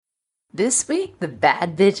This week, the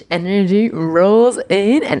bad bitch energy rolls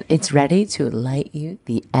in and it's ready to light you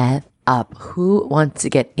the F up. Who wants to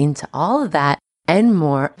get into all of that and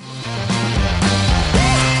more?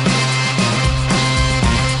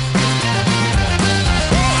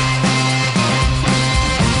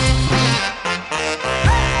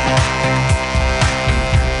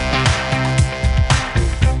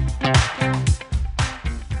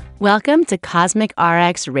 Welcome to Cosmic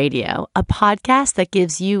RX Radio, a podcast that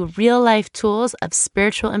gives you real-life tools of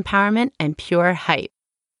spiritual empowerment and pure hype.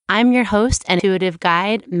 I'm your host and intuitive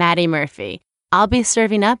guide, Maddie Murphy. I'll be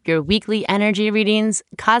serving up your weekly energy readings,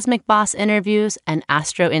 cosmic boss interviews, and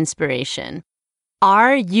astro inspiration.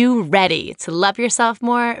 Are you ready to love yourself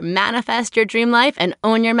more, manifest your dream life, and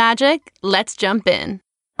own your magic? Let's jump in.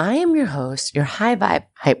 I am your host, your high vibe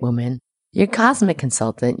hype woman, your cosmic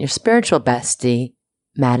consultant, your spiritual bestie,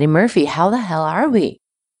 Maddie Murphy. How the hell are we?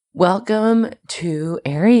 Welcome to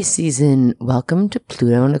Aries season. Welcome to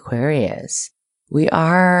Pluto and Aquarius. We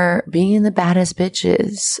are being the baddest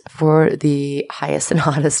bitches for the highest and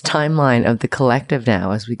hottest timeline of the collective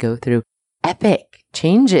now as we go through epic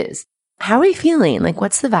changes. How are we feeling? Like,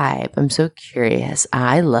 what's the vibe? I'm so curious.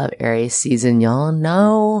 I love Aries season. Y'all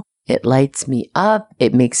know it lights me up.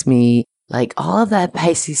 It makes me like all of that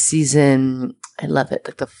Pisces season. I love it.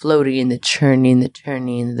 Like the floaty and the churning, the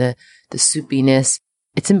turning, the soupiness.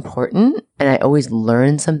 It's important. And I always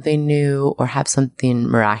learn something new or have something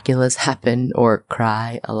miraculous happen or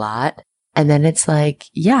cry a lot. And then it's like,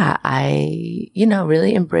 yeah, I,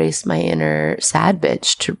 really embrace my inner sad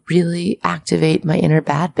bitch to really activate my inner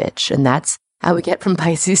bad bitch. And that's how we get from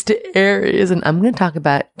Pisces to Aries. And I'm going to talk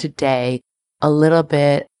about today a little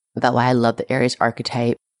bit about why I love the Aries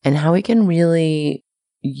archetype and how we can really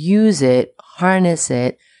use it, harness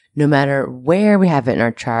it, no matter where we have it in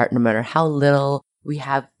our chart, no matter how little we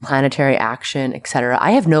have planetary action, etc.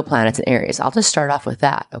 I have no planets in Aries. I'll just start off with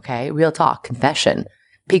that, okay? Real talk, confession,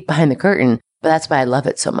 peek behind the curtain. But that's why I love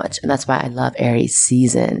it so much. And that's why I love Aries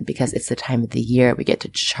season, because it's the time of the year we get to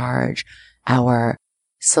charge our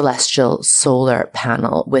celestial solar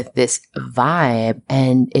panel with this vibe.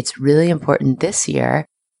 And it's really important this year,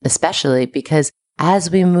 especially because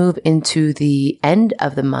as we move into the end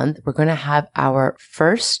of the month, we're going to have our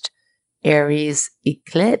first Aries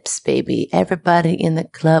eclipse, baby. Everybody in the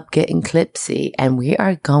club getting eclipsy. And we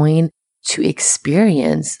are going to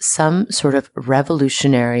experience some sort of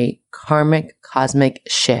revolutionary karmic cosmic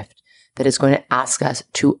shift that is going to ask us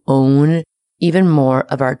to own even more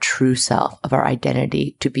of our true self, of our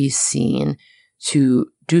identity, to be seen, to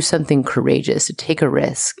do something courageous, to take a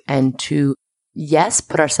risk, and to yes,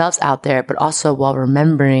 put ourselves out there, but also while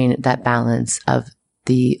remembering that balance of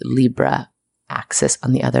the Libra axis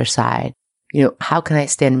on the other side. How can I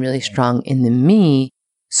stand really strong in the me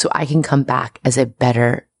so I can come back as a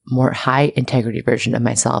better, more high integrity version of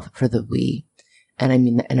myself for the we? And I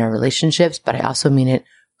mean that in our relationships, but I also mean it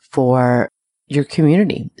for your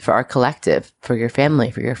community, for our collective, for your family,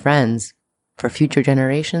 for your friends, for future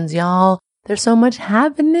generations, y'all. There's so much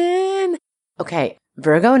happening. Okay,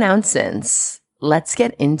 Virgo announcements. Let's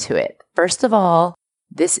get into it. First of all,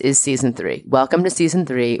 this is season 3. Welcome to season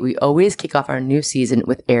 3. We always kick off our new season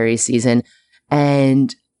with Aries season.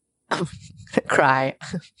 And I'm gonna cry.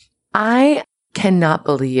 I cannot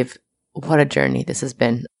believe what a journey this has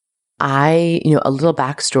been. A little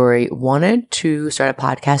backstory, wanted to start a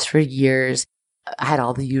podcast for years. I had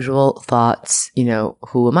all the usual thoughts,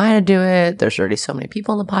 who am I to do it? There's already so many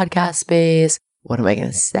people in the podcast space. What am I going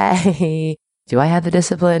to say? Do I have the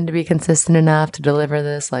discipline to be consistent enough to deliver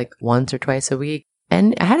this like once or twice a week?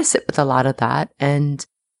 And I had to sit with a lot of that, and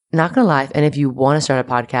not gonna lie. And if you want to start a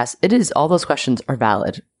podcast, all those questions are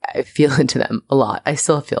valid. I feel into them a lot. I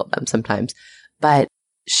still feel them sometimes, but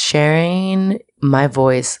sharing my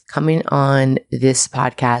voice coming on this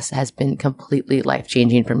podcast has been completely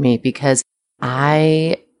life-changing for me, because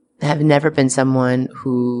I have never been someone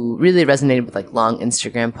who really resonated with like long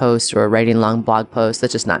Instagram posts or writing long blog posts.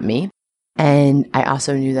 That's just not me. And I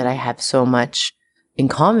also knew that I have so much in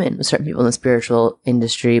common with certain people in the spiritual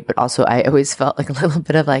industry, but also I always felt like a little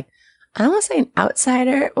bit of like, I don't want to say an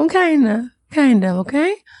outsider. I'm kind of,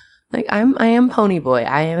 okay? Like I am pony boy.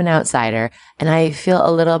 I am an outsider. And I feel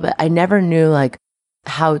a little bit, I never knew like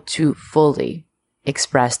how to fully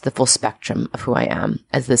express the full spectrum of who I am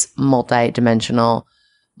as this multi-dimensional,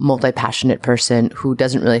 multi-passionate person who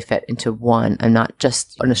doesn't really fit into one. I'm not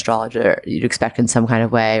just an astrologer you'd expect in some kind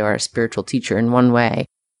of way, or a spiritual teacher in one way.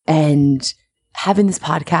 And having this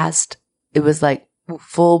podcast, it was like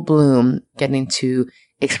full bloom getting to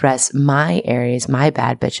express my Aries, my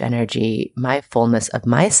bad bitch energy, my fullness of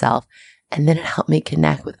myself. And then it helped me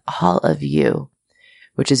connect with all of you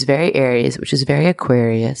which is very Aries, which is very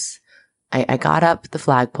Aquarius. I got up the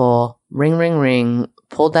flagpole, ring, ring, ring,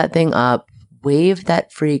 pulled that thing up, waved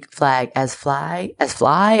that freak flag as fly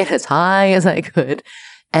and as high as I could.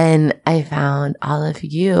 And I found all of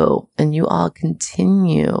you, and you all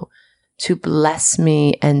continue to bless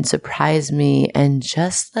me and surprise me and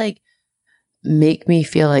just like make me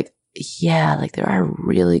feel like, yeah, like there are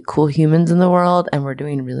really cool humans in the world and we're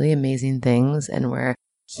doing really amazing things and we're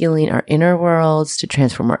healing our inner worlds to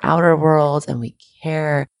transform our outer worlds, and we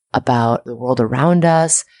care about the world around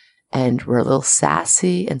us, and we're a little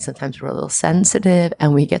sassy and sometimes we're a little sensitive,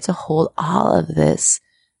 and we get to hold all of this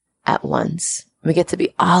at once. We get to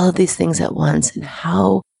be all of these things at once. And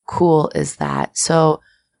how cool is that? So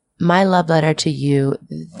my love letter to you,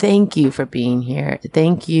 thank you for being here.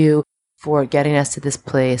 Thank you for getting us to this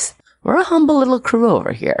place. We're a humble little crew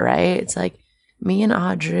over here, right? It's like me and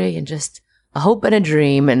Audrey and just a hope and a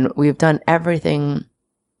dream. And we've done everything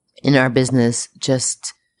in our business,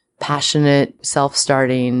 just passionate,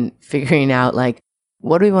 self-starting, figuring out like,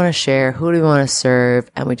 what do we want to share? Who do we want to serve?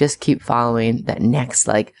 And we just keep following that next,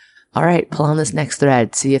 like, all right, pull on this next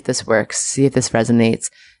thread, see if this works, see if this resonates.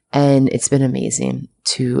 And it's been amazing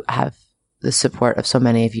to have the support of so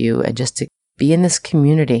many of you and just to be in this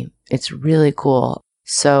community. It's really cool.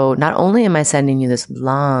 So not only am I sending you this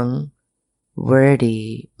long,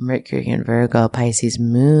 wordy Mercury and Virgo, Pisces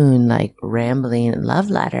moon, like rambling love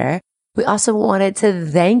letter, we also wanted to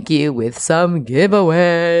thank you with some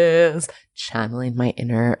giveaways. Channeling my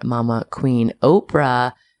inner mama queen,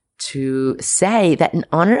 Oprah, to say that in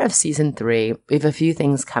honor of season 3, we have a few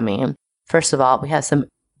things coming. First of all, we have some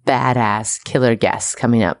badass killer guests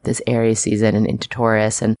coming up this Aries season and into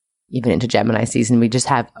Taurus and even into Gemini season. We just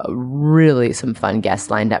have really some fun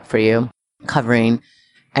guests lined up for you, covering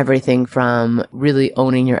everything from really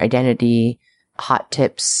owning your identity, hot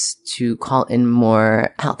tips to call in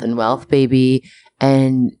more health and wealth, baby,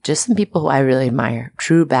 and just some people who I really admire,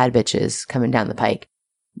 true bad bitches coming down the pike.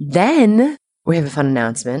 Then we have a fun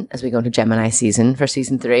announcement as we go into Gemini season for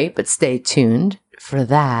season 3, but stay tuned for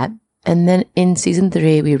that. And then in season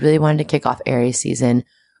 3, we really wanted to kick off Aries season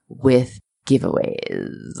with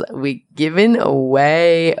giveaways. We've given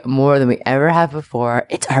away more than we ever have before.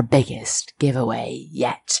 It's our biggest giveaway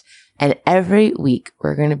yet. And every week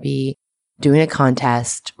we're going to be doing a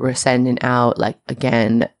contest. We're sending out, like,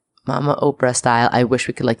 again, Mama Oprah style. I wish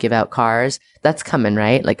we could like give out cars. That's coming,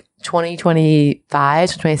 right? Like 2025,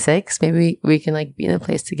 2026, maybe we can like be in a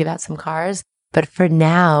place to give out some cars. But for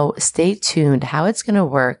now, stay tuned. How it's going to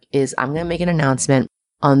work is I'm going to make an announcement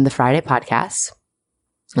on the Friday podcast,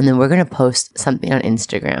 and then we're going to post something on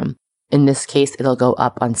Instagram. In this case, it'll go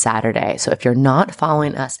up on Saturday. So if you're not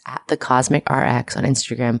following us at the Cosmic RX on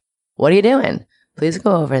Instagram, what are you doing? Please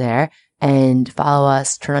go over there and follow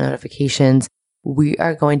us, turn on notifications. We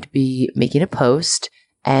are going to be making a post,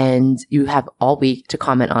 and you have all week to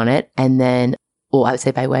comment on it. And then, well, I would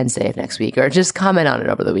say by Wednesday of next week, or just comment on it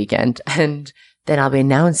over the weekend. And then I'll be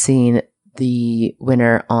announcing the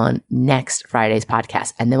winner on next Friday's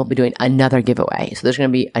podcast. And then we'll be doing another giveaway. So there's going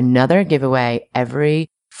to be another giveaway every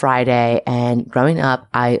Friday. And growing up,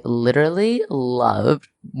 I literally loved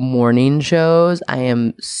morning shows. I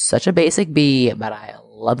am such a basic bee, but I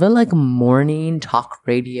love the like morning talk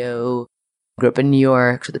radio. Grew up in New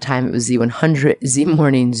York. So at the time it was Z100, Z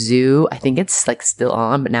Morning Zoo. I think it's like still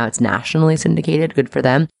on, but now it's nationally syndicated. Good for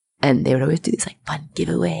them. And they would always do these like fun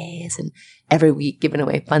giveaways, and every week giving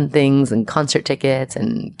away fun things and concert tickets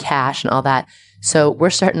and cash and all that. So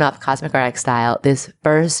we're starting off Cosmic RX style. This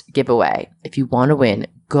first giveaway, if you want to win,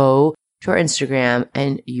 go to our Instagram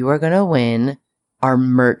and you are going to win our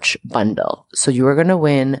merch bundle. So you are going to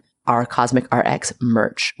win our Cosmic RX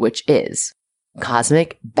merch, which is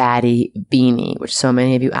Cosmic Baddie Beanie, which so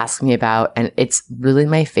many of you ask me about. And it's really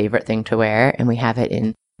my favorite thing to wear. And we have it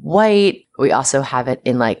in white. We also have it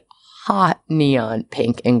in like hot neon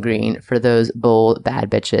pink and green for those bold bad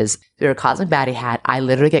bitches. Through a Cosmic Baddie hat, I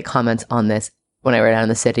literally get comments on this when I wear it out in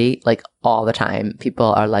the city, like all the time. People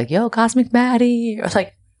are like, yo, Cosmic Baddie. Or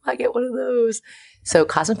like, I get one of those. So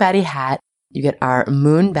Cosmic Baddie hat, you get our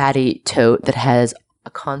Moon Baddie tote that has a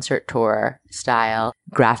concert tour style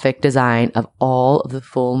graphic design of all of the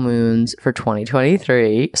full moons for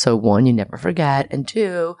 2023. So 1, you never forget. And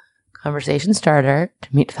 2, conversation starter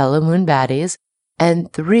to meet fellow moon baddies.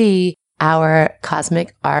 And 3, our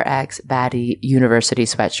Cosmic RX Baddie University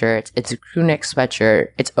sweatshirt. It's a crew neck sweatshirt.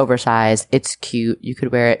 It's oversized. It's cute. You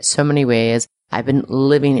could wear it so many ways. I've been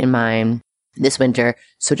living in mine this winter.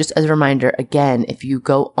 So just as a reminder, again, if you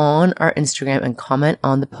go on our Instagram and comment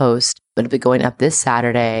on the post, it'll be going up this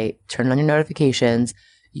Saturday, turn on your notifications,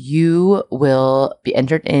 you will be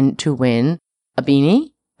entered in to win a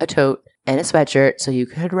beanie, a tote, and a sweatshirt so you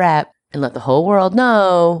could rep and let the whole world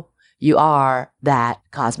know you are that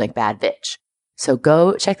cosmic bad bitch. So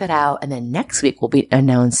go check that out. And then next week, we'll be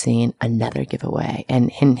announcing another giveaway.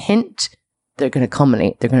 And hint, hint, they're going to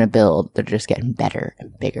culminate. They're going to build. They're just getting better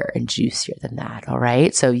and bigger and juicier than that. All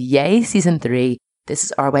right. So yay, season 3. This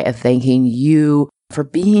is our way of thanking you for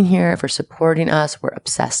being here, for supporting us. We're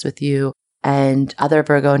obsessed with you. And other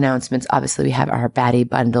Virgo announcements. Obviously, we have our Baddie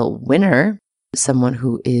Bundle winner, someone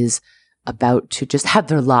who is about to just have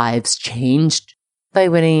their lives changed by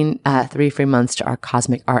winning 3 free months to our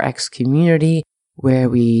Cosmic RX community, where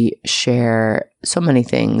we share so many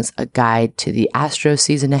things, a guide to the astro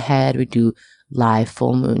season ahead. We do live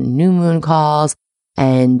full moon, new moon calls.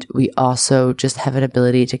 And we also just have an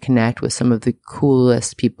ability to connect with some of the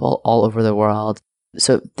coolest people all over the world.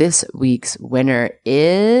 So this week's winner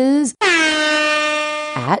is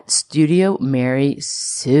at Studio Mary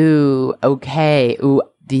Sue. Okay. Ooh,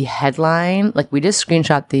 the headline, like we just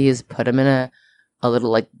screenshot these, put them in a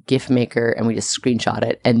little like GIF maker, and we just screenshot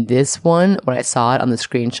it. And this one, when I saw it on the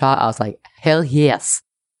screenshot, I was like, hell yes.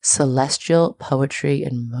 Celestial Poetry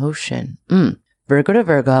in Motion. Virgo to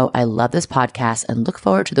Virgo, I love this podcast and look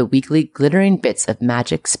forward to the weekly glittering bits of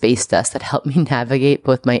magic space dust that help me navigate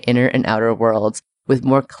both my inner and outer worlds with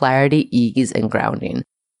more clarity, ease, and grounding.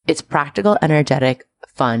 It's practical, energetic,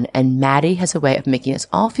 fun, and Maddie has a way of making us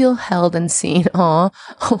all feel held and seen,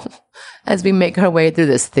 as we make our way through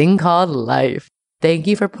this thing called life. Thank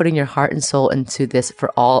you for putting your heart and soul into this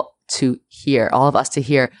for all to hear, all of us to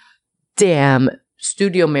hear. Damn,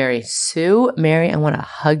 Studio Mary Sue. Mary, I want to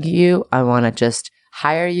hug you. I want to just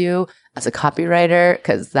hire you as a copywriter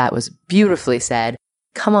because that was beautifully said.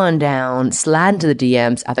 Come on down, slide into the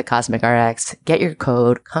DMs at the Cosmic RX, get your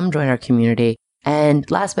code, come join our community. And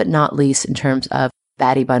last but not least, in terms of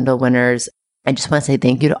Baddie Bundle winners, I just want to say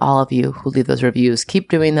thank you to all of you who leave those reviews. Keep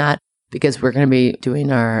doing that because we're going to be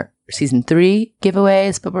doing our season 3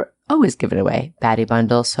 giveaways, but we're always giving away Baddie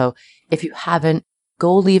Bundle. So if you haven't,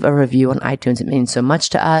 go leave a review on iTunes. It means so much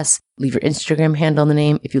to us. Leave your Instagram handle in the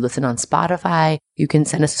name. If you listen on Spotify, you can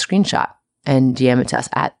send us a screenshot and DM it to us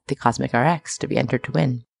at the Cosmic RX to be entered to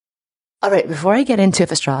win. All right. Before I get into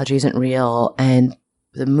if astrology isn't real and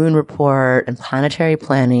the moon report and planetary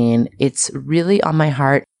planning, it's really on my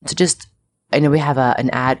heart to just, I know we have an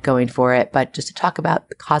ad going for it, but just to talk about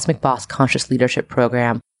the Cosmic Boss Conscious Leadership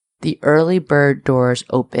Program. The early bird doors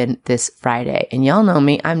open this Friday. And y'all know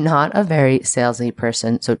me, I'm not a very salesy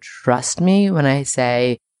person. So trust me when I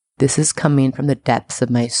say this is coming from the depths of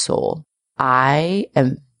my soul. I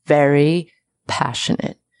am very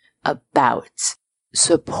passionate about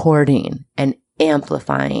supporting and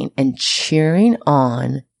amplifying and cheering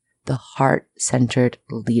on the heart-centered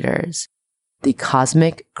leaders, the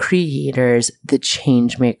cosmic creators, the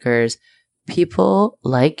change makers, people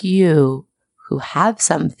like you who have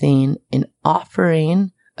something in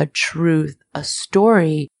offering a truth, a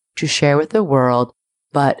story to share with the world,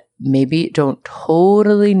 but maybe don't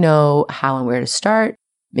totally know how and where to start.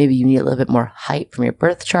 Maybe you need a little bit more hype from your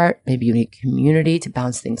birth chart. Maybe you need community to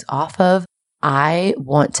bounce things off of. I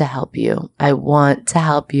want to help you. I want to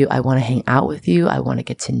help you. I want to hang out with you. I want to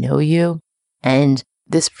get to know you. And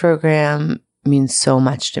this program means so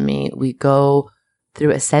much to me. We go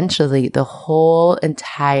through essentially the whole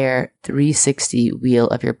entire 360 wheel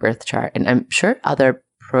of your birth chart. And I'm sure other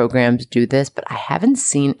programs do this, but I haven't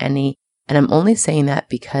seen any. And I'm only saying that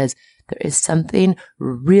because there is something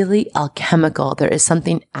really alchemical. There is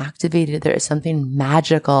something activated. There is something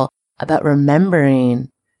magical about remembering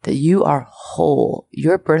that you are whole.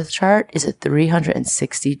 Your birth chart is a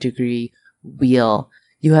 360-degree wheel.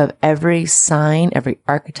 You have every sign, every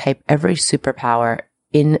archetype, every superpower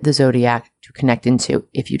in the zodiac to connect into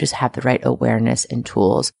if you just have the right awareness and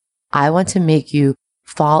tools. I want to make you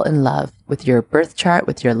fall in love with your birth chart,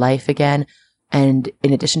 with your life again. And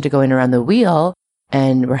in addition to going around the wheel,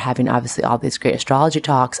 and we're having obviously all these great astrology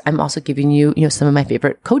talks, I'm also giving you, some of my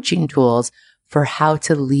favorite coaching tools for how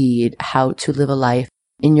to lead, how to live a life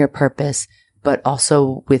in your purpose, but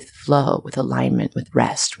also with flow, with alignment, with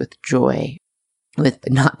rest, with joy, with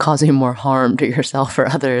not causing more harm to yourself or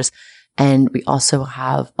others. And we also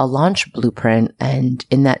have a launch blueprint. And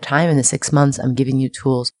in that time, in the 6 months, I'm giving you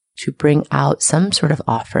tools to bring out some sort of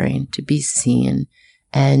offering to be seen.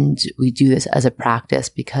 And we do this as a practice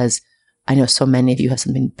because I know so many of you have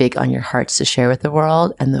something big on your hearts to share with the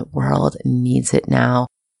world, and the world needs it now.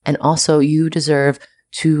 And also you deserve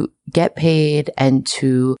to get paid and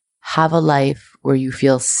to have a life where you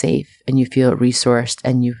feel safe and you feel resourced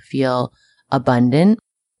and you feel abundant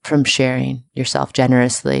from sharing yourself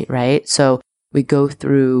generously, right? So we go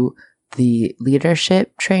through the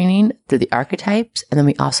leadership training through the archetypes. And then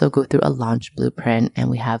we also go through a launch blueprint, and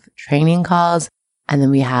we have training calls. And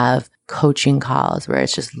then we have coaching calls where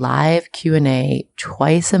it's just live Q&A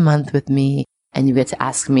twice a month with me. And you get to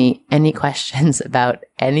ask me any questions about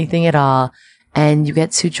anything at all. And you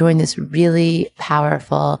get to join this really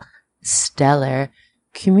powerful, stellar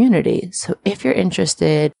community. So if you're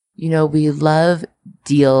interested, we love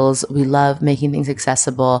deals. We love making things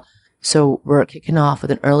accessible. So we're kicking off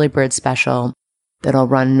with an early bird special that'll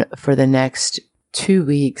run for the next 2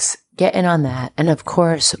 weeks. Get in on that. And of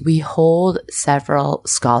course, we hold several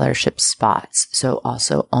scholarship spots. So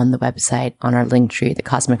also on the website, on our link tree, the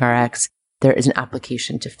Cosmic RX, there is an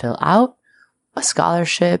application to fill out a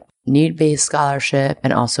scholarship, need-based scholarship.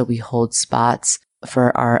 And also we hold spots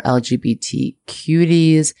for our LGBT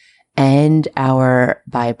cuties and our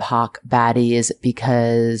BIPOC baddies,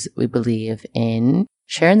 because we believe in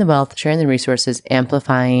sharing the wealth, sharing the resources,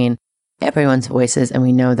 amplifying everyone's voices. And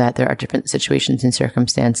we know that there are different situations and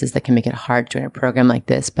circumstances that can make it hard to join a program like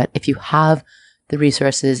this. But if you have the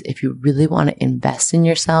resources, if you really want to invest in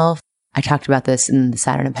yourself, I talked about this in the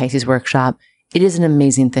Saturn and Pisces workshop. It is an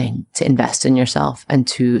amazing thing to invest in yourself and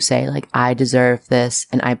to say, like, I deserve this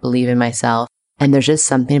and I believe in myself. And there's just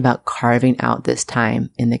something about carving out this time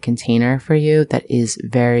in the container for you that is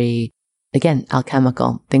very, again,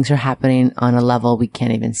 alchemical. Things are happening on a level we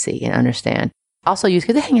can't even see and understand. Also, you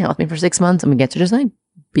get to hang out with me for 6 months and we get to just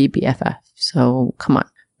be BFF. So come on,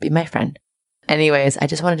 be my friend. Anyways, I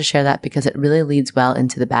just wanted to share that because it really leads well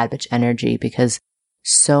into the bad bitch energy, because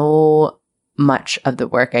so much of the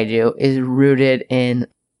work I do is rooted in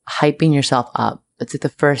hyping yourself up. It's like the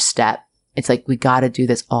first step. It's like, we got to do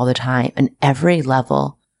this all the time. And every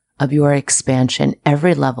level of your expansion,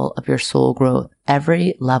 every level of your soul growth,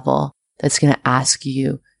 every level that's going to ask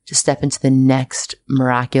you to step into the next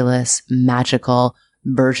miraculous, magical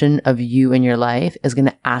version of you in your life is going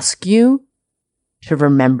to ask you to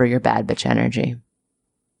remember your bad bitch energy.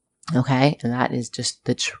 Okay? And that is just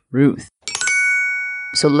the truth.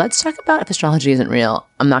 So let's talk about if astrology isn't real.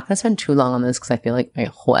 I'm not going to spend too long on this because I feel like my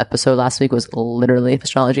whole episode last week was literally if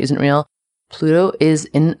astrology isn't real. Pluto is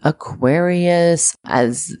in Aquarius.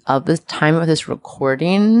 As of the time of this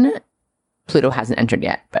recording, Pluto hasn't entered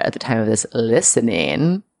yet, but at the time of this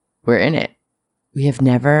listening, we're in it. We have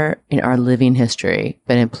never in our living history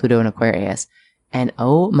been in Pluto and Aquarius. And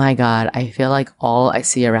oh my God, I feel like all I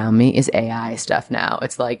see around me is AI stuff now.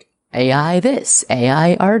 It's like AI this,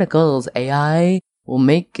 AI articles, AI will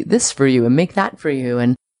make this for you and make that for you.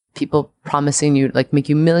 And people promising you like make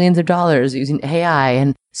you millions of dollars using AI.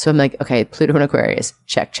 And so I'm like, okay, Pluto and Aquarius,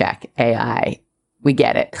 check, AI. We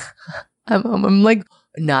get it. I'm like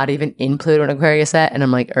not even in Pluto and Aquarius yet. And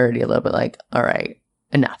I'm like already a little bit like, all right,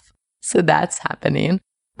 enough. So that's happening.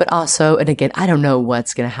 But also, and again, I don't know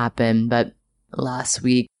what's going to happen, but last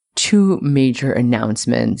week, 2 major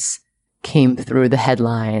announcements came through the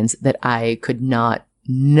headlines that I could not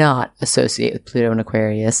associate with Pluto and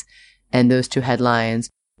Aquarius. And those 2 headlines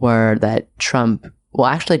were that Trump, well,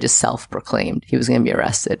 actually just self-proclaimed he was going to be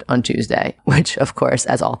arrested on Tuesday, which of course,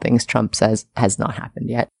 as all things Trump says, has not happened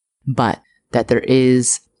yet, but that there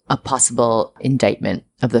is a possible indictment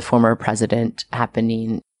of the former president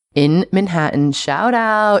happening in Manhattan. Shout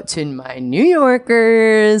out to my New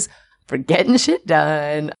Yorkers for getting shit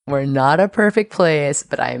done. We're not a perfect place,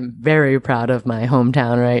 but I'm very proud of my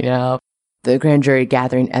hometown right now. The grand jury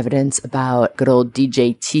gathering evidence about good old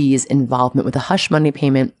DJT's involvement with a hush money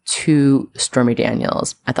payment to Stormy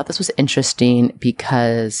Daniels. I thought this was interesting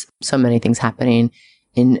because so many things happening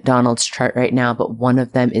in Donald's chart right now, but one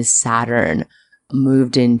of them is Saturn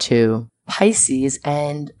moved into Pisces,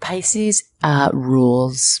 and Pisces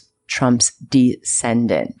rules Trump's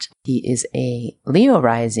descendant. He is a Leo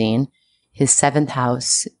rising. His 7th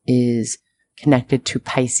house is connected to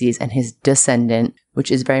Pisces, and his descendant,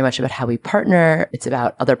 which is very much about how we partner. It's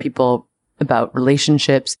about other people, about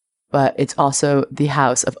relationships, but it's also the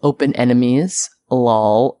house of open enemies.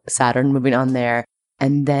 Lol. Saturn moving on there.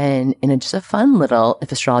 And then in just a fun little,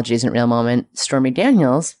 if astrology isn't real moment, Stormy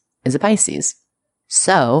Daniels is a Pisces.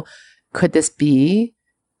 So could this be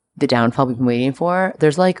the downfall we've been waiting for?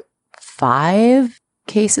 There's like 5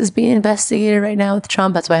 cases being investigated right now with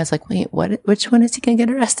Trump. That's why I was like, wait, which one is he going to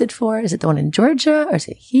get arrested for? Is it the one in Georgia, or is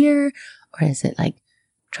it here? Or is it like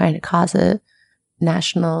trying to cause a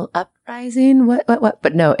national uprising? What?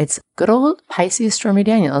 But no, it's good old Pisces Stormy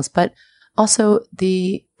Daniels. But also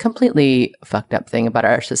the completely fucked up thing about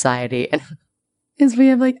our society is we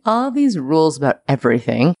have like all these rules about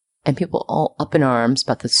everything, and people all up in arms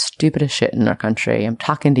about the stupidest shit in our country. I'm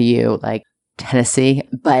talking to you like Tennessee,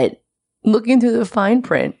 but looking through the fine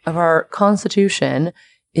print of our Constitution,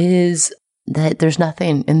 is that there's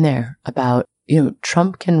nothing in there about,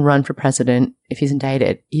 Trump can run for president if he's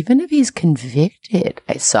indicted, even if he's convicted.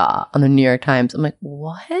 I saw on the New York Times. I'm like,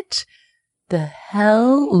 what the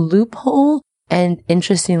hell loophole? And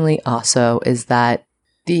interestingly also is that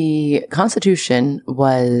the Constitution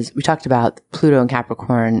we talked about Pluto and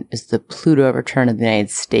Capricorn is the Pluto return of the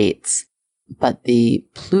United States, but the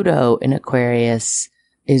Pluto in Aquarius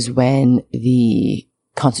is when the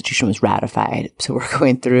Constitution was ratified. So we're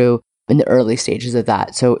going through in the early stages of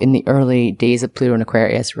that. So in the early days of Pluto in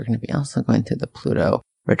Aquarius, we're going to be also going through the Pluto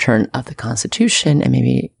return of the Constitution and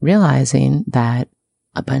maybe realizing that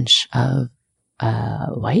a bunch of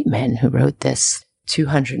white men who wrote this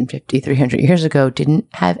 250, 300 years ago didn't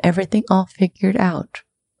have everything all figured out.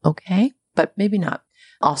 Okay? But maybe not.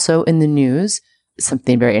 Also in the news,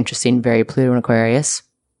 something very interesting, very Pluto in Aquarius.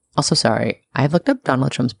 Also, sorry, I've looked up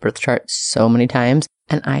Donald Trump's birth chart so many times,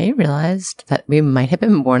 and I realized that we might have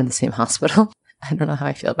been born in the same hospital. I don't know how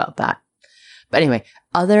I feel about that. But anyway,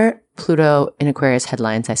 other Pluto in Aquarius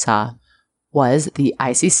headlines I saw was the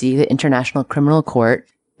ICC, the International Criminal Court,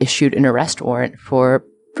 issued an arrest warrant for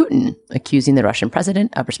Putin, accusing the Russian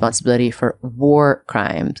president of responsibility for war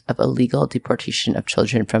crimes of illegal deportation of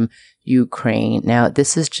children from Ukraine. Now,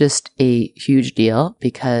 this is just a huge deal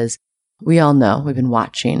because we all know, we've been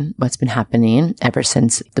watching what's been happening ever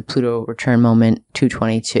since the Pluto return moment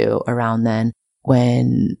 222, around then,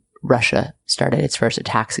 when Russia started its first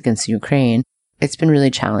attacks against Ukraine. It's been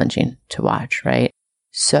really challenging to watch, right?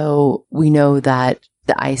 So we know that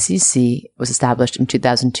the ICC was established in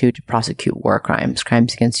 2002 to prosecute war crimes,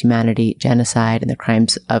 crimes against humanity, genocide, and the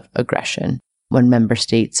crimes of aggression when member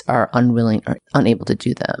states are unwilling or unable to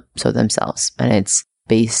do them so themselves. And it's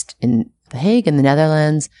based in The Hague in the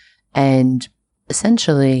Netherlands. And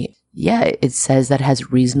essentially, it says that it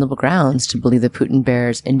has reasonable grounds to believe that Putin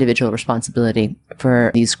bears individual responsibility for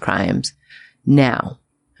these crimes. Now,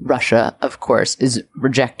 Russia, of course, is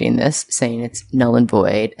rejecting this, saying it's null and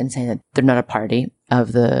void and saying that they're not a party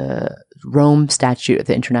of the Rome Statute of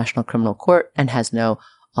the International Criminal Court and has no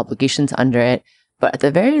obligations under it. But at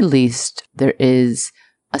the very least, there is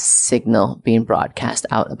a signal being broadcast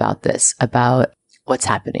out about this, about what's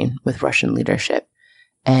happening with Russian leadership.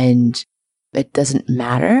 And it doesn't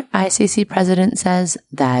matter, ICC president says,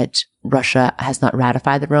 that Russia has not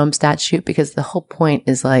ratified the Rome Statute, because the whole point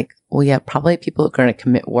is like, well, yeah, probably people who are going to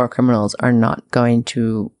commit war criminals are not going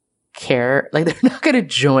to care. Like, they're not going to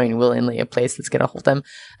join willingly a place that's going to hold them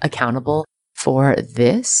accountable for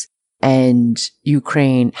this. And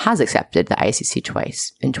Ukraine has accepted the ICC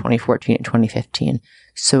twice, in 2014 and 2015.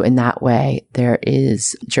 So in that way, there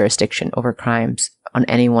is jurisdiction over crimes on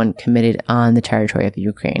anyone committed on the territory of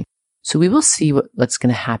Ukraine. So we will see what's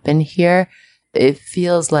going to happen here. It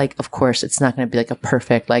feels like, of course, it's not going to be like a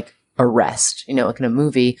perfect arrest, like in a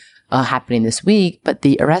movie happening this week. But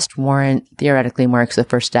the arrest warrant theoretically marks the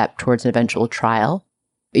first step towards an eventual trial.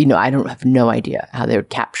 I don't have no idea how they would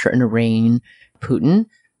capture and arraign Putin.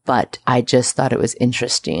 But I just thought it was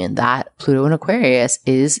interesting that Pluto in Aquarius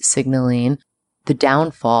is signaling the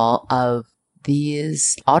downfall of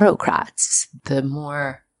these autocrats, the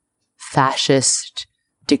more fascist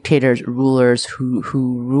dictators, rulers who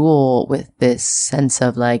rule with this sense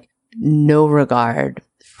of no regard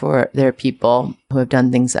for their people, who have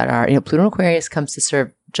done things that are, Pluto in Aquarius comes to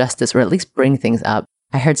serve justice, or at least bring things up.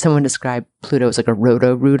 I heard someone describe Pluto as like a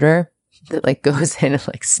roto-rooter that goes in and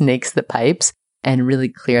snakes the pipes and really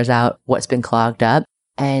clears out what's been clogged up.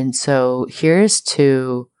 And so here's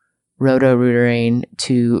to roto-rootering,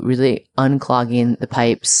 to really unclogging the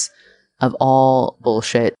pipes of all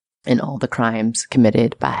bullshit and all the crimes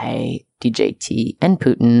committed by DJT and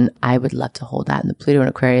Putin. I would love to hold that in the Pluto and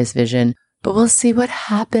Aquarius vision, but we'll see what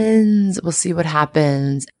happens.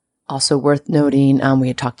 Also worth noting, we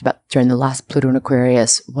had talked about during the last Pluto and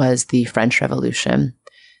Aquarius was the French Revolution.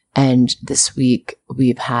 And this week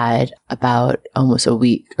we've had about almost a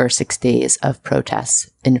week or 6 days of protests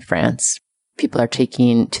in France. People are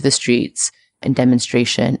taking to the streets in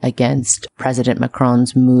demonstration against President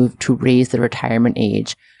Macron's move to raise the retirement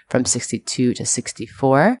age from 62 to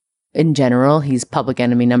 64. In general, he's public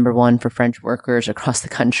enemy number one for French workers across the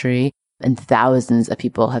country, and thousands of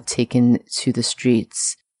people have taken to the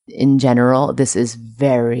streets. In general, this is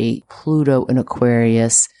very Pluto in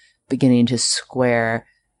Aquarius, beginning to square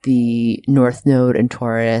the North Node in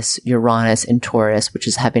Taurus, Uranus in Taurus, which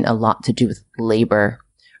is having a lot to do with labor,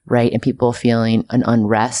 right? And people feeling an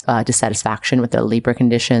unrest, dissatisfaction with their labor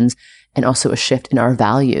conditions, and also a shift in our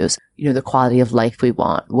values, the quality of life we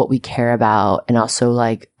want, what we care about, and also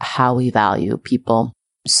how we value people.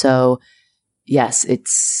 So yes, it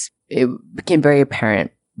became very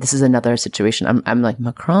apparent this is another situation. I'm like,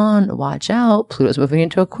 Macron, watch out. Pluto's moving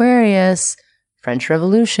into Aquarius, French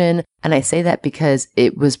Revolution. And I say that because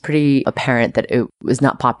it was pretty apparent that it was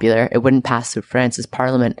not popular. It wouldn't pass through France's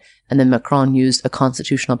parliament. And then Macron used a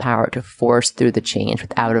constitutional power to force through the change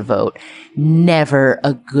without a vote. Never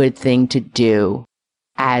a good thing to do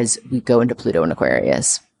as we go into Pluto and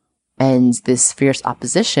Aquarius. And this fierce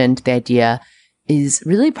opposition to the idea is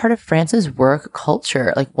really part of France's work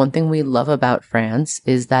culture. Like, one thing we love about France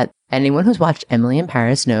is that anyone who's watched Emily in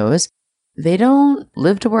Paris knows they don't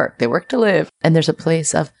live to work. They work to live. And there's a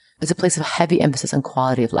place of heavy emphasis on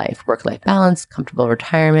quality of life, work-life balance, comfortable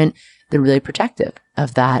retirement. They're really protective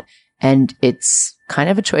of that. And it's kind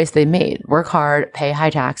of a choice they made. Work hard, pay high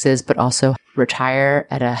taxes, but also retire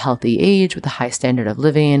at a healthy age with a high standard of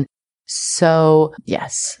living. So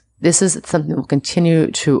yes, this is something we'll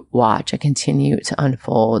continue to watch and continue to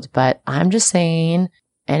unfold. But I'm just saying,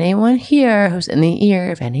 anyone here who's in the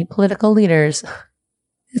ear of any political leaders,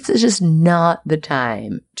 this is just not the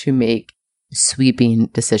time to make sweeping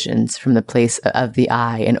decisions from the place of the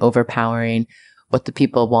eye and overpowering what the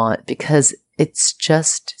people want, because it's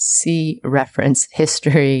just, see reference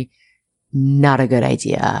history, not a good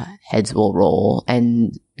idea. Heads will roll,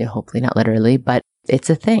 and hopefully not literally, but it's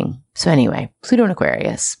a thing. So anyway, Pluto and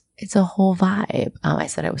Aquarius, it's a whole vibe. I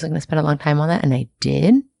said I wasn't going to spend a long time on that, and I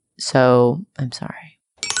did. So I'm sorry.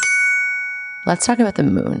 Let's talk about the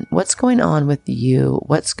moon. What's going on with you?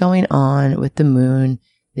 What's going on with the moon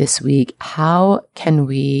this week? How can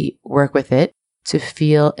we work with it to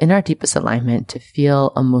feel in our deepest alignment, to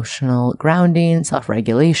feel emotional grounding,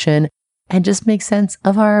 self-regulation, and just make sense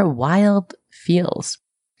of our wild feels?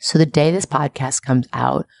 So the day this podcast comes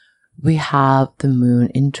out, we have the moon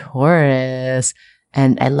in Taurus.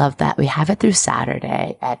 And I love that. We have it through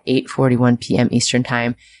Saturday at 8:41 p.m. Eastern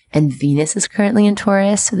time. And Venus is currently in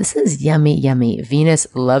Taurus. So this is yummy, yummy. Venus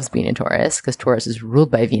loves being in Taurus because Taurus is ruled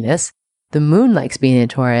by Venus. The moon likes being in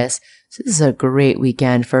Taurus. So this is a great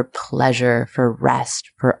weekend for pleasure, for rest,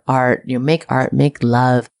 for art. Make art, make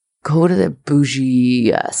love. Go to the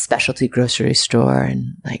bougie specialty grocery store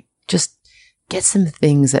and just get some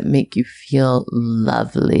things that make you feel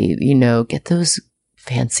lovely. Get those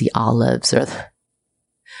fancy olives or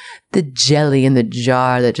the jelly in the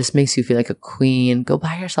jar that just makes you feel like a queen. Go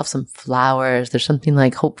buy yourself some flowers. There's something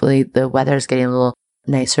hopefully the weather's getting a little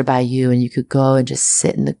nicer by you and you could go and just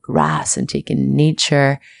sit in the grass and take in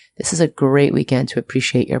nature. This is a great weekend to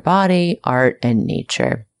appreciate your body, art, and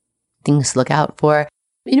nature. Things to look out for.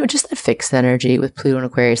 Just that fixed energy with Pluto and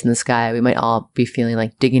Aquarius in the sky. We might all be feeling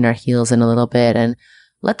like digging our heels in a little bit, and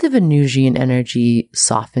let the Venusian energy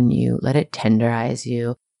soften you. Let it tenderize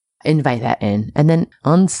you. Invite that in. And then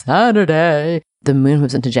on Saturday, the moon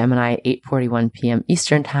moves into Gemini at 8:41 p.m.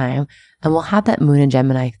 Eastern time, and we'll have that moon in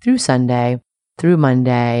Gemini through Sunday, through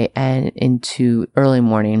Monday, and into early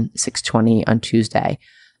morning, 6:20 on Tuesday.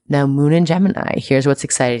 Now, moon in Gemini, here's what's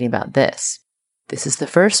exciting about this. This is the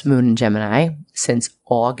first moon in Gemini since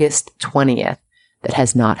August 20th that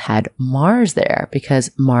has not had Mars there,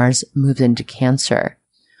 because Mars moves into Cancer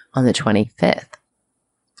on the 25th.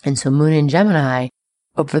 And so moon in Gemini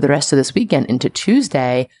over the rest of this weekend into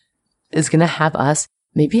Tuesday is going to have us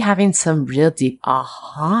maybe having some real deep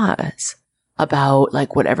ahas about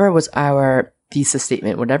whatever was our thesis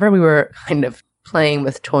statement, whatever we were kind of playing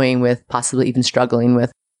with, toying with, possibly even struggling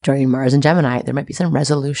with during Mars and Gemini. There might be some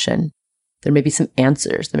resolution. There may be some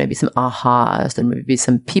answers. There may be some ahas. There may be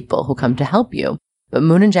some people who come to help you. But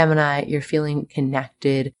moon in Gemini, you're feeling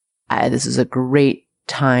connected. This is a great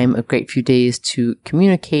time, a great few days to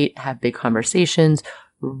communicate, have big conversations,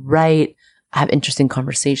 write, have interesting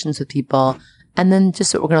conversations with people. And then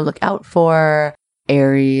just what we're going to look out for: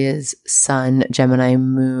 Aries, Sun, Gemini,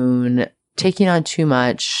 Moon, taking on too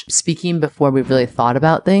much, speaking before we've really thought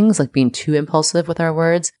about things, being too impulsive with our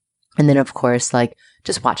words. And then, of course,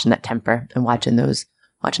 just watching that temper and watching those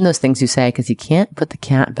things you say, because you can't put the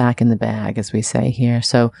cat back in the bag, as we say here.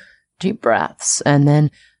 So deep breaths. And then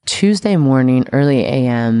Tuesday morning, early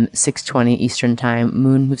AM, 6:20 Eastern time,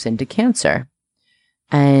 moon moves into Cancer.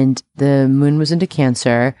 And the moon moves into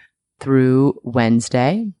Cancer through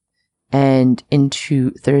Wednesday and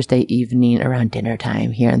into Thursday evening around dinner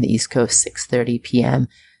time here on the East Coast, 6:30 p.m.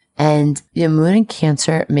 And the moon in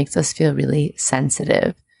Cancer makes us feel really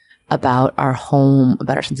sensitive about our home,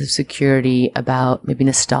 about our sense of security, about maybe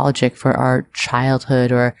nostalgic for our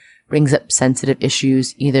childhood, or brings up sensitive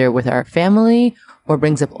issues either with our family or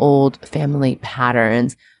brings up old family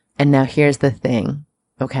patterns. And now here's the thing,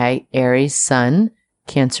 okay? Aries Sun,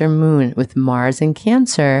 Cancer Moon with Mars in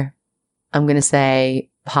Cancer. I'm going to say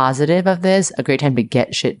positive of this, a great time to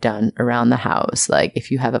get shit done around the house. If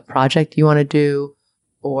you have a project you want to do,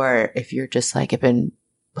 or if you're just like, have been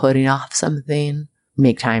putting off something,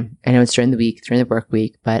 make time. I know it's during the week, during the work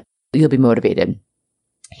week, but you'll be motivated.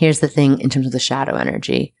 Here's the thing in terms of the shadow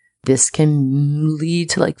energy. This can lead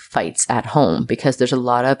to like fights at home because there's a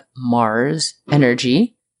lot of Mars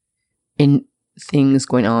energy in things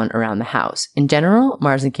going on around the house. In general,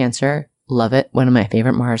 Mars and Cancer, love it. One of my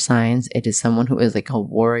favorite Mars signs. It is someone who is like a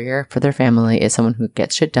warrior for their family, is someone who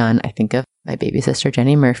gets shit done. I think of my baby sister,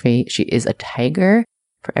 Jenny Murphy. She is a tiger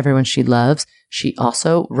for everyone she loves. She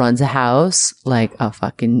also runs a house like a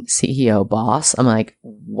fucking CEO boss. I'm like,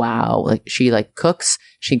 wow. Like she like cooks,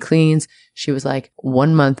 she cleans. She was like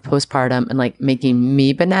 1 month postpartum and like making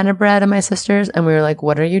me banana bread and my sisters. And we were like,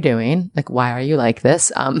 what are you doing? Like, why are you like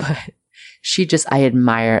this? But she just, I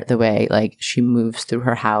admire the way like she moves through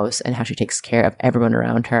her house and how she takes care of everyone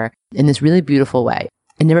around her in this really beautiful way.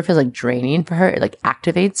 It never feels like draining for her. It like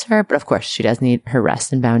activates her. But of course, she does need her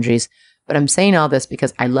rest and boundaries. But I'm saying all this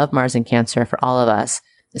because I love Mars and Cancer for all of us,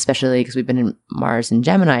 especially because we've been in Mars and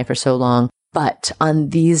Gemini for so long. But on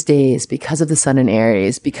these days, because of the sun in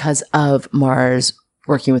Aries, because of Mars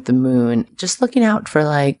working with the moon, just looking out for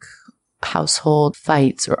like household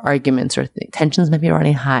fights or arguments or tensions might be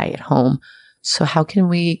running high at home. So how can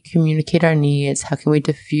we communicate our needs? How can we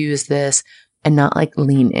diffuse this and not like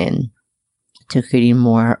lean in to creating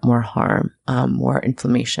more harm, more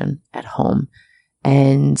inflammation at home?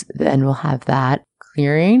 And then we'll have that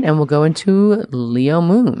clearing and we'll go into Leo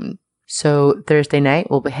moon. So Thursday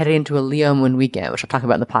night, we'll be heading into a Leo moon weekend, which I'll talk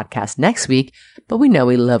about in the podcast next week. But we know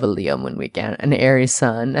we love a Leo moon weekend. An Aries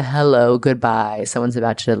sun, hello, goodbye. Someone's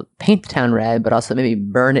about to paint the town red, but also maybe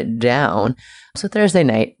burn it down. So Thursday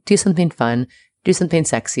night, do something fun, do something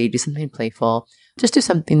sexy, do something playful. Just do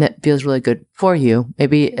something that feels really good for you.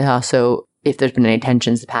 Maybe also, if there's been any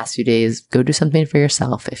tensions the past few days, go do something for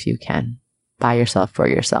yourself if you can. By yourself, for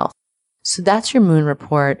yourself. So that's your moon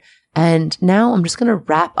report. And now I'm just going to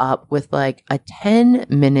wrap up with like a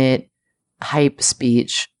 10-minute hype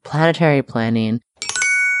speech, planetary planning.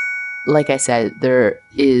 Like I said, there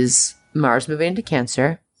is Mars moving into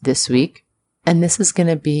Cancer this week. And this is going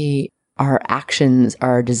to be our actions,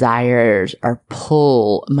 our desires, our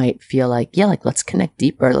pull might feel like, yeah, like let's connect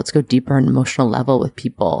deeper. Let's go deeper on an emotional level with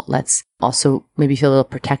people. Let's also maybe feel a little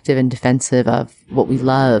protective and defensive of what we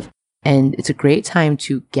love. And it's a great time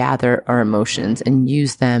to gather our emotions and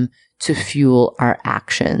use them to fuel our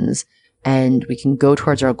actions. And we can go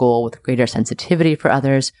towards our goal with greater sensitivity for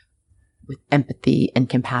others, with empathy and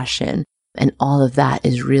compassion. And all of that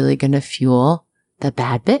is really going to fuel the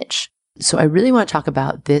bad bitch. So I really want to talk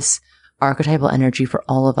about this archetypal energy for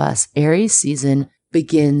all of us. Aries season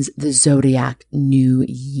begins the zodiac new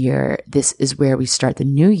year. This is where we start the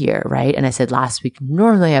new year, right? And I said last week,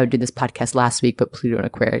 normally I would do this podcast last week, but Pluto and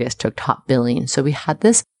Aquarius took top billing. So we had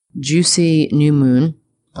this juicy new moon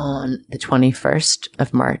on the 21st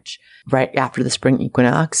of March, right after the spring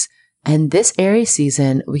equinox. And this Aries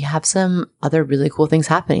season, we have some other really cool things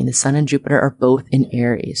happening. The sun and Jupiter are both in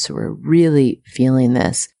Aries. So we're really feeling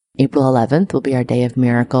this. April 11th will be our day of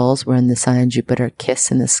miracles, wherein the sun and Jupiter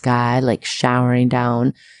kiss in the sky, like showering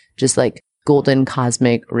down just like golden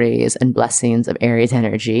cosmic rays and blessings of Aries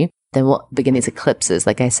energy. Then we'll begin these eclipses,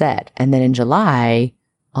 like I said. And then in July,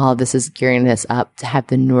 all this is gearing us up to have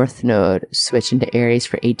the North Node switch into Aries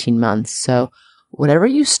for 18 months. So whatever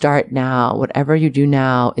you start now, whatever you do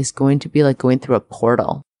now is going to be like going through a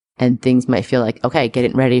portal. And things might feel like, okay,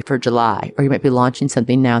 getting ready for July. Or you might be launching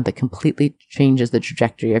something now that completely changes the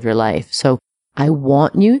trajectory of your life. So I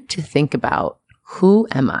want you to think about, who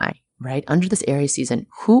am I, right? Under this Aries season,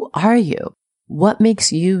 who are you? What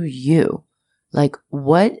makes you you? Like,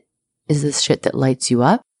 what is this shit that lights you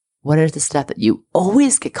up? What is the stuff that you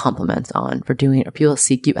always get compliments on for doing, or people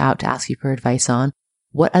seek you out to ask you for advice on?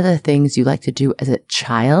 What are the things you like to do as a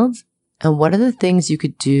child? And what are the things you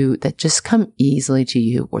could do that just come easily to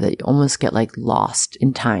you, or that you almost get like lost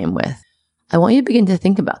in time with? I want you to begin to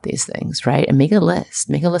think about these things, right? And make a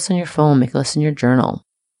list. Make a list on your phone, make a list in your journal.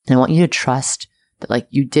 And I want you to trust that like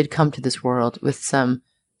you did come to this world with some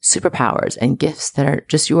superpowers and gifts that are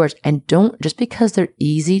just yours. And don't, just because they're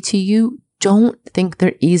easy to you, don't think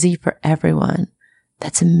they're easy for everyone.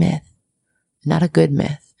 That's a myth, not a good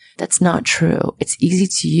myth. That's not true. It's easy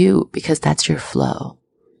to you because that's your flow.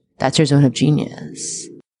 That's your zone of genius.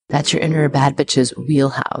 That's your inner bad bitch's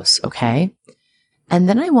wheelhouse, okay? And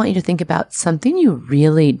then I want you to think about something you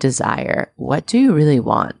really desire. What do you really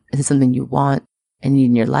want? Is it something you want and need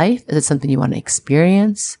in your life? Is it something you want to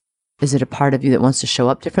experience? Is it a part of you that wants to show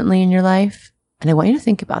up differently in your life? And I want you to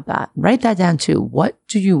think about that. Write that down too. What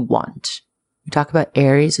do you want? We talk about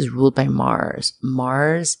Aries is ruled by Mars.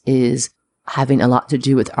 Mars is having a lot to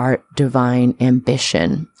do with our divine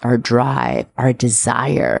ambition, our drive, our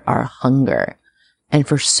desire, our hunger. And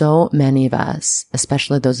for so many of us,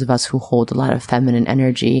 especially those of us who hold a lot of feminine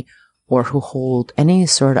energy or who hold any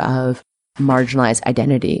sort of marginalized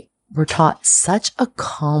identity, we're taught to have such a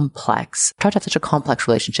complex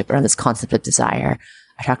relationship around this concept of desire.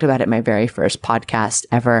 I talked about it in my very first podcast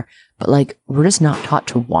ever, but like, we're just not taught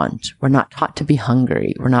to want. We're not taught to be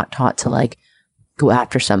hungry. We're not taught to like go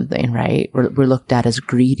after something, right? We're looked at as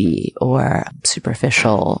greedy or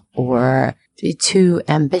superficial or to be too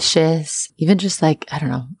ambitious. Even just like, I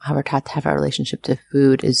don't know, how we're taught to have our relationship to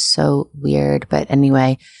food is so weird. But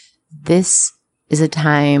anyway, this is a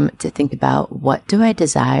time to think about, what do I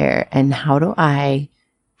desire and how do I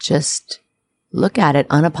just look at it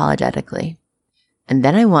unapologetically? And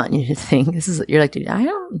then I want you to think, you're like, dude, I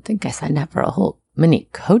don't think I signed up for a whole mini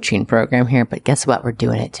coaching program here, but guess what? We're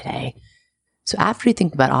doing it today. So after you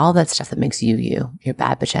think about all that stuff that makes you, your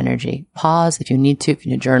bad bitch energy, pause if you need to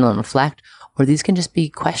journal and reflect, or these can just be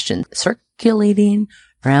questions circulating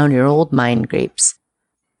around your old mind grapes.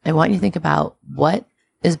 I want you to think about, what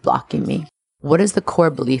is blocking me? What is the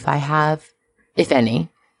core belief I have, if any,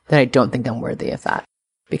 that I don't think I'm worthy of that?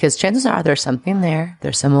 Because chances are there's something there.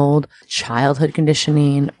 There's some old childhood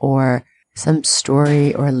conditioning or some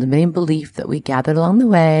story or limiting belief that we gathered along the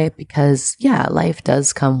way, because life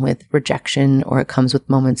does come with rejection, or it comes with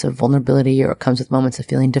moments of vulnerability, or it comes with moments of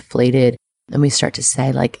feeling deflated. And we start to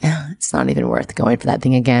say like, it's not even worth going for that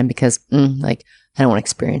thing again because I don't want to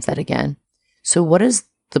experience that again. So what is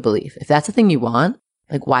the belief? If that's the thing you want,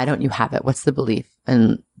 like, why don't you have it? What's the belief?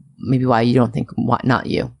 And maybe why you don't think, not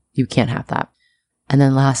you can't have that. And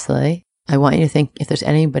then lastly, I want you to think if there's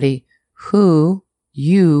anybody who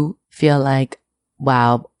you feel like,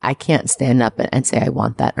 wow, I can't stand up and say I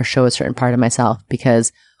want that or show a certain part of myself,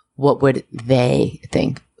 because what would they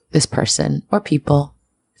think? This person or people,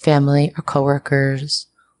 family or coworkers,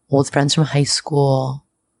 old friends from high school,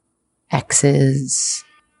 exes,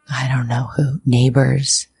 I don't know who,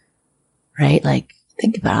 neighbors, right? Like,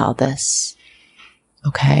 think about all this.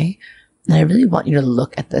 Okay. And I really want you to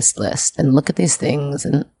look at this list and look at these things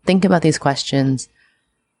and think about these questions.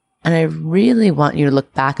 And I really want you to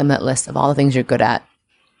look back on that list of all the things you're good at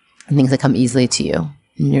and things that come easily to you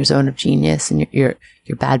in your zone of genius and your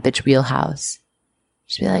bad bitch wheelhouse.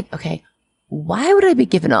 Just be like, okay, why would I be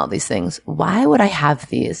given all these things? Why would I have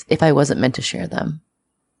these if I wasn't meant to share them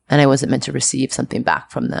and I wasn't meant to receive something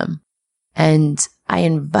back from them? And I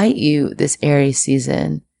invite you this Aries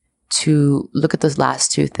season to look at those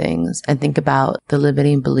last two things and think about the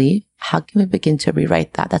limiting belief. How can we begin to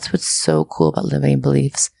rewrite that? That's what's so cool about limiting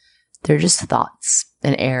beliefs. They're just thoughts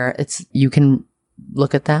and error. You can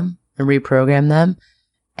look at them and reprogram them,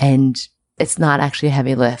 and it's not actually a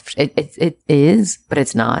heavy lift. It is, but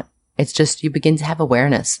it's not. It's just, you begin to have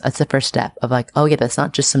awareness. That's the first step of like, oh yeah, that's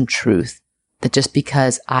not just some truth that just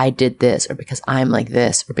because I did this or because I'm like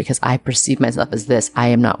this or because I perceive myself as this, I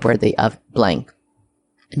am not worthy of blank.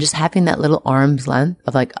 And just having that little arm's length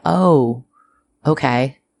of like, oh,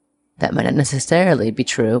 okay, that might not necessarily be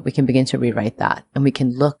true. We can begin to rewrite that, and we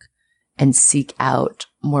can look and seek out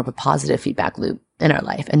more of a positive feedback loop in our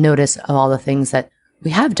life and notice all the things that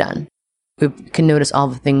we have done. We can notice all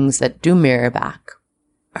the things that do mirror back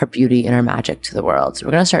our beauty and our magic to the world. So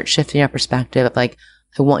we're going to start shifting our perspective of like,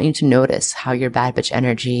 I want you to notice how your bad bitch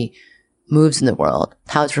energy moves in the world,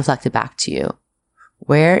 how it's reflected back to you.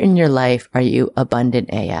 Where in your life are you abundant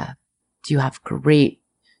AF? Do you have great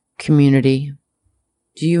community?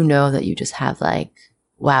 Do you know that you just have like,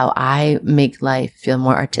 wow, I make life feel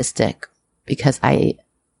more artistic because I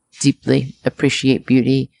deeply appreciate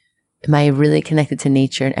beauty? Am I really connected to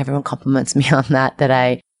nature and everyone compliments me on that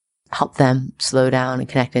I help them slow down and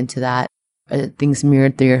connect into that? Are things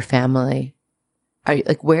mirrored through your family? Are you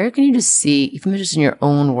like, where can you just see, even just in your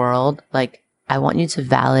own world, like, I want you to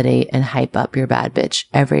validate and hype up your bad bitch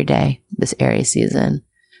every day this Aries season.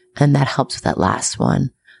 And that helps with that last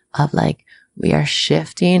one of like, we are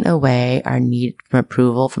shifting away our need for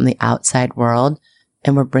approval from the outside world,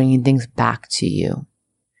 and we're bringing things back to you.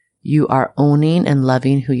 You are owning and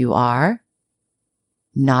loving who you are,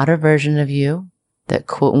 not a version of you that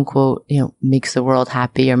quote unquote, makes the world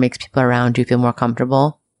happy or makes people around you feel more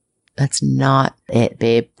comfortable. That's not it,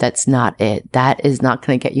 babe. That's not it. That is not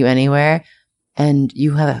going to get you anywhere. And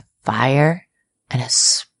you have a fire and a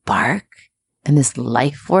spark and this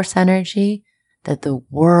life force energy that the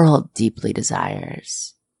world deeply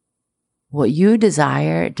desires. What you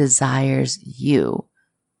desire desires you.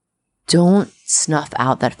 Don't snuff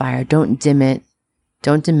out that fire. Don't dim it.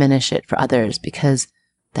 Don't diminish it for others, because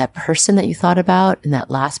that person that you thought about in that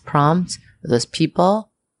last prompt, or those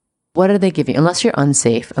people, What are they giving? Unless you're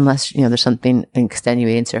unsafe, unless, there's something, an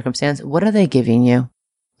extenuating circumstance, what are they giving you?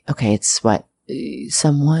 Okay, it's what?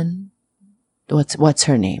 Someone? What's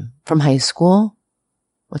her name? From high school?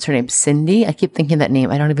 What's her name? Cindy? I keep thinking that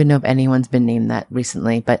name. I don't even know if anyone's been named that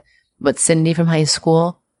recently, but Cindy from high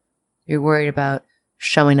school? You're worried about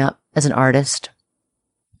showing up as an artist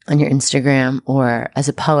on your Instagram, or as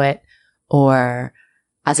a poet, or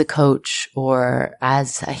as a coach, or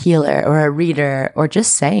as a healer, or a reader, or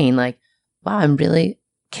just saying like, wow, I'm really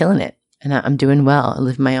killing it and I'm doing well. I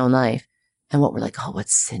live my own life. And what we're like, oh,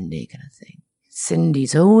 what's Cindy gonna think?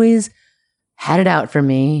 Cindy's always had it out for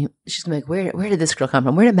me. She's gonna be like, where did this girl come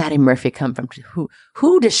from? Where did Maddie Murphy come from?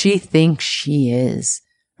 Who does she think she is?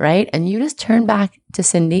 Right? And you just turn back to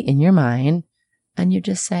Cindy in your mind and you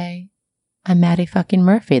just say, I'm Maddie fucking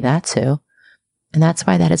Murphy. That's who. And that's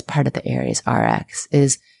why that is part of the Aries RX,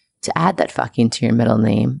 is to add that fucking to your middle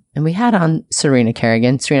name. And we had on Serena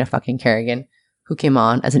fucking Kerrigan, who came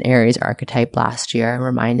on as an Aries archetype last year and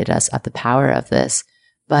reminded us of the power of this.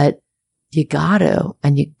 But you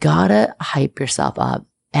gotta hype yourself up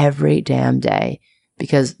every damn day,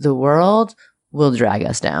 because the world will drag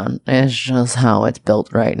us down. It's just how it's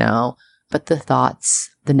built right now. But the thoughts,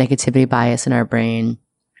 the negativity bias in our brain,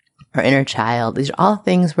 our inner child, these are all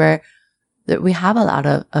things where that we have a lot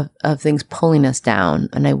of things pulling us down.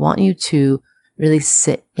 And I want you to really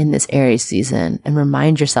sit in this Aries season and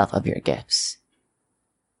remind yourself of your gifts.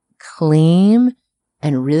 Claim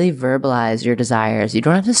and really verbalize your desires. You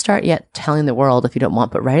don't have to start yet telling the world if you don't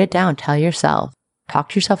want, but write it down. Tell yourself. Talk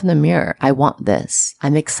to yourself in the mirror. I want this.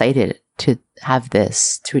 I'm excited to have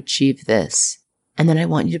this, to achieve this. And then I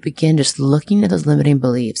want you to begin just looking at those limiting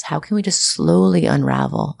beliefs. How can we just slowly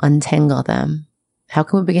untangle them? How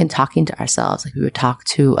can we begin talking to ourselves like we would talk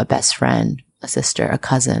to a best friend, a sister, a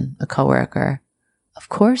cousin, a coworker? Of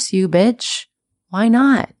course you, bitch. Why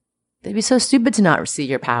not? They'd be so stupid to not see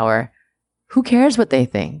your power. Who cares what they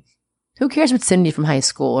think? Who cares what Cindy from high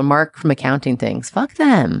school or Mark from accounting thinks? Fuck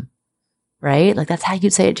them. Right? Like, that's how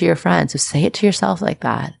you'd say it to your friends. So say it to yourself like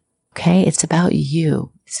that. Okay? It's about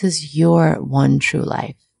you. This is your one true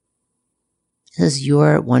life. This is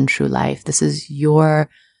your one true life. This is your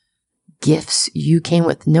gifts you came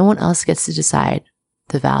with. No one else gets to decide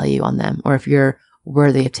the value on them or if you're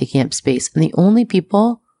worthy of taking up space. And the only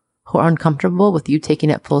people who are uncomfortable with you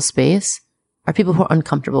taking up full space are people who are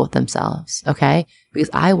uncomfortable with themselves. Okay?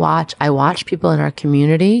 Because I watch people in our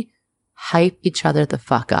community hype each other the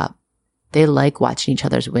fuck up. They like watching each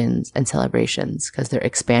other's wins and celebrations because they're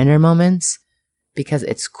expander moments, because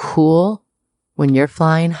it's cool when you're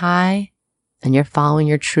flying high and you're following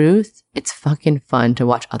your truth. It's fucking fun to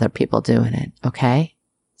watch other people doing it. Okay?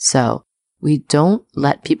 So we don't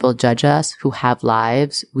let people judge us who have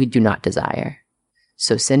lives we do not desire.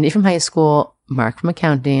 So Cindy from high school, Mark from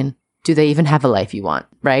accounting, do they even have a life you want,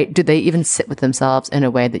 right? Do they even sit with themselves in a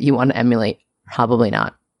way that you want to emulate? Probably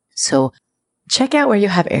not. So check out where you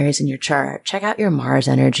have Aries in your chart. Check out your Mars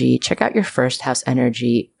energy. Check out your first house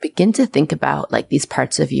energy. Begin to think about like these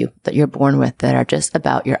parts of you that you're born with that are just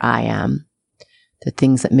about your I am. The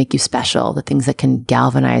things that make you special, the things that can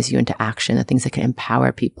galvanize you into action, the things that can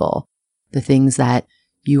empower people, the things that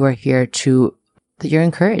you are here to, that you're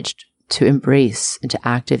encouraged to embrace and to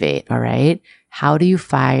activate. All right. How do you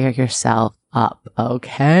fire yourself up?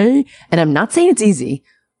 Okay. And I'm not saying it's easy.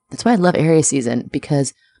 That's why I love Aries season,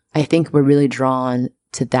 because I think we're really drawn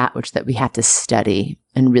to that which that we have to study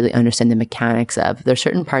and really understand the mechanics of. There's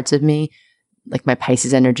certain parts of me, like my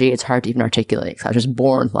Pisces energy, it's hard to even articulate because I was just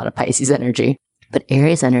born with a lot of Pisces energy. But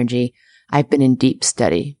Aries energy, I've been in deep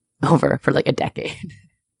study over for like a decade.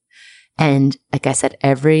 And like I said,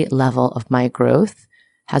 every level of my growth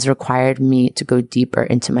has required me to go deeper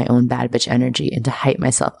into my own bad bitch energy and to hype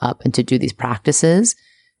myself up and to do these practices.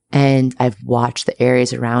 And I've watched the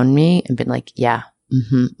Aries around me and been like, yeah,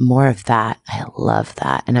 more of that. I love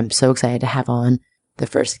that. And I'm so excited to have on the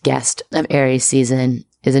first guest of Aries season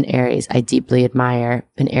is an Aries I deeply admire,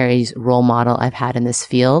 an Aries role model I've had in this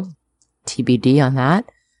field. TBD on that.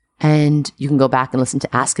 And you can go back and listen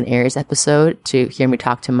to Ask an Aries episode to hear me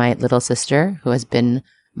talk to my little sister, who has been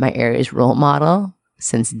my Aries role model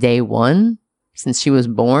since day one, since she was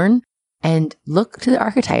born. And look to the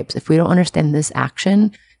archetypes. If we don't understand this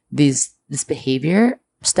action, this behavior,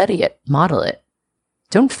 study it, model it.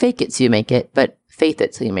 Don't fake it till you make it, but faith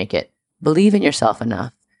it till you make it. Believe in yourself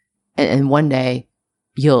enough. And one day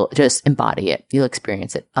you'll just embody it. You'll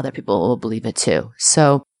experience it. Other people will believe it too.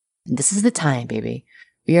 So this is the time, baby.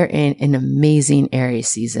 We are in an amazing Aries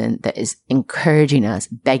season that is encouraging us,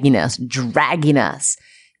 begging us, dragging us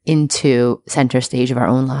into center stage of our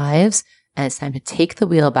own lives and it's time to take the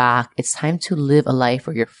wheel back. It's time to live a life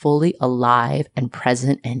where you're fully alive and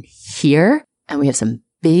present and here. And we have some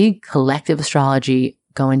big collective astrology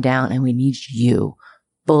going down, and we need you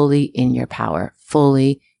fully in your power,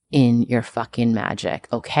 fully in your fucking magic.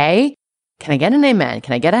 Okay? Can I get an amen?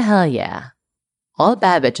 Can I get a hell yeah? All the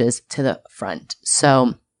bad bitches to the front.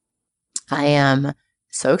 So I am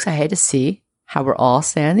so excited to see how we're all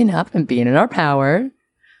standing up and being in our power,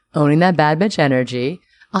 owning that bad bitch energy.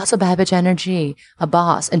 Also bad bitch energy, a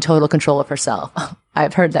boss in total control of herself.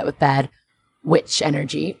 I've heard that with bad witch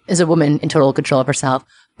energy is a woman in total control of herself,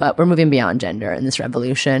 but we're moving beyond gender in this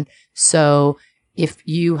revolution. So if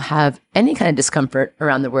you have any kind of discomfort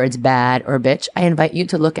around the words bad or bitch, I invite you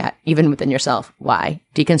to look at, even within yourself, why,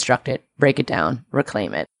 deconstruct it, break it down,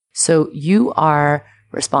 reclaim it. So you are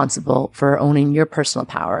responsible for owning your personal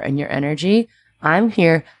power and your energy. I'm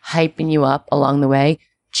here hyping you up along the way,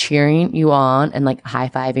 cheering you on and like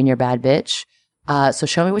high-fiving your bad bitch. So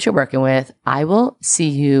show me what you're working with. I will see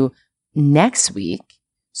you next week.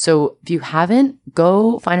 So if you haven't,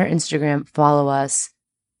 go find our Instagram, follow us,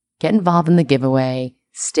 get involved in the giveaway.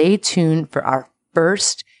 Stay tuned for our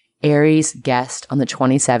first Aries guest on the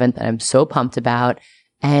 27th that I'm so pumped about.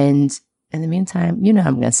 And in the meantime, you know what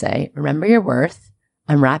I'm going to say. Remember your worth.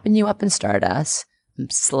 I'm wrapping you up in stardust. I'm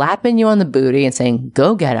slapping you on the booty and saying,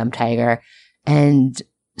 go get 'em, tiger. And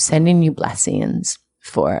sending you blessings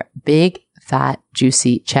for big, fat,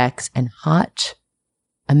 juicy checks and hot,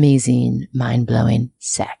 amazing, mind-blowing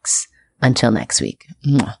sex. Until next week.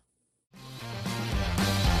 Mwah.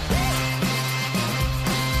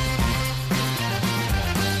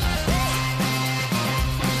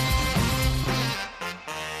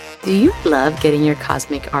 Do you love getting your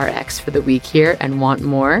Cosmic RX for the week here and want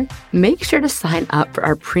more? Make sure to sign up for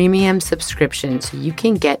our premium subscription so you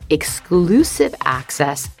can get exclusive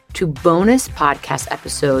access to bonus podcast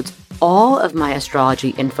episodes, all of my astrology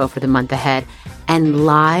info for the month ahead, and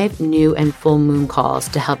live new and full moon calls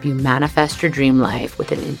to help you manifest your dream life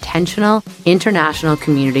with an intentional, international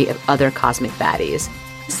community of other cosmic baddies.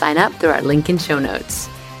 Sign up through our link in show notes.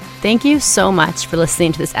 Thank you so much for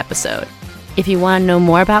listening to this episode. If you want to know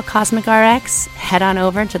more about Cosmic RX, head on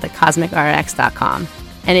over to thecosmicrx.com.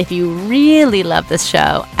 And if you really love this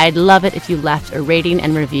show, I'd love it if you left a rating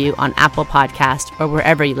and review on Apple Podcasts or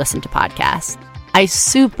wherever you listen to podcasts. I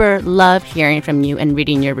super love hearing from you and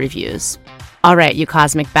reading your reviews. All right, you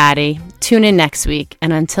cosmic baddie, tune in next week.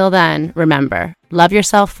 And until then, remember, love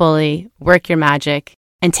yourself fully, work your magic,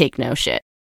 and take no shit.